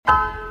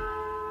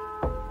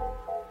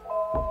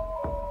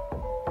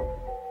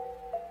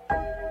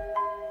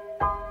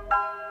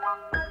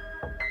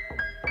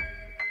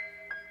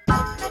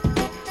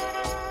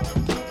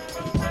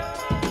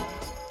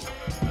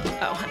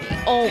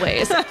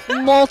always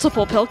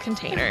multiple pill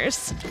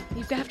containers.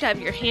 You have to have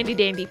your handy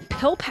dandy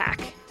pill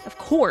pack, of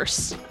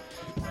course.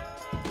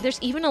 There's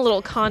even a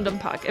little condom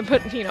pocket,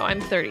 but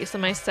I'm 30, so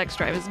my sex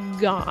drive is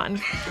gone.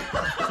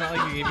 It's not like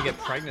you can even get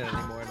pregnant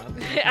anymore.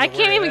 I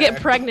can't even get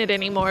pregnant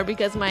anymore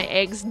because my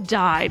eggs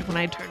died when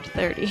I turned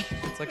 30.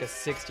 It's like a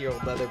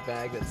 60-year-old leather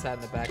bag that sat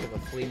in the back of a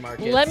flea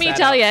market. Let me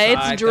tell you,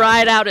 it's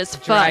dried out as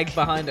fuck. Dragged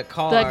behind a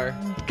car.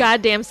 The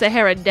goddamn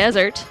Sahara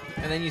Desert.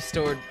 And then you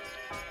stored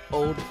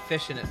old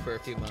fish in it for a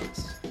few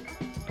months.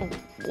 Oh,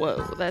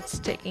 whoa, that's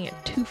taking it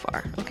too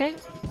far, okay?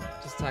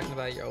 Just talking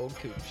about your old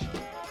cooch.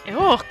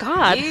 Oh,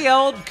 God. The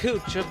old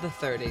cooch of the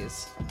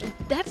 30s.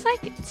 That's like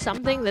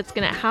something that's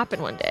going to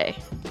happen one day.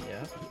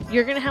 Yeah.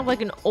 You're going to have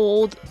like an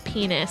old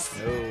penis.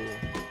 No.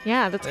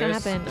 Yeah, that's going to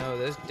happen. No,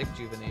 there's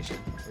dickjuvenation.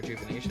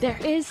 Rejuvenation.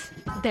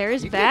 There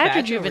is You vag get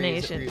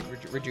rejuvenation.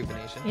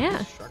 Rejuvenation. Yeah.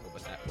 I struggle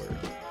with that word.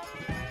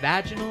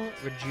 Vaginal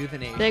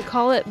rejuvenation. They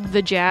call it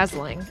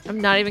vajazzling.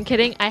 I'm not even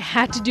kidding. I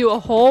had to do a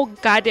whole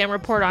goddamn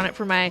report on it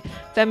for my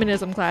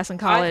feminism class in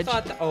college.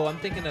 I thought I'm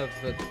thinking of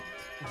the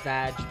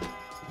vag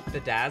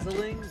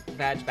bedazzling?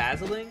 Vag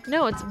bazzling?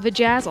 No, it's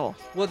vajazzle.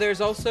 Well,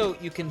 there's also,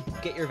 you can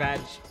get your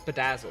vag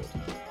bedazzled.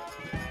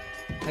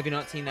 Have you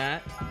not seen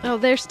that? Oh,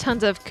 there's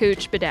tons of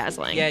cooch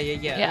bedazzling. Yeah.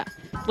 Yeah.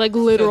 Like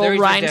literal there is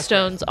a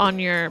rhinestones on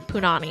your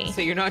punani.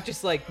 So you're not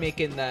just like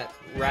making that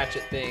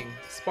ratchet thing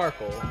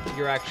sparkle.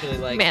 You're actually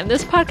like... Man,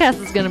 this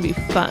podcast is going to be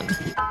fun.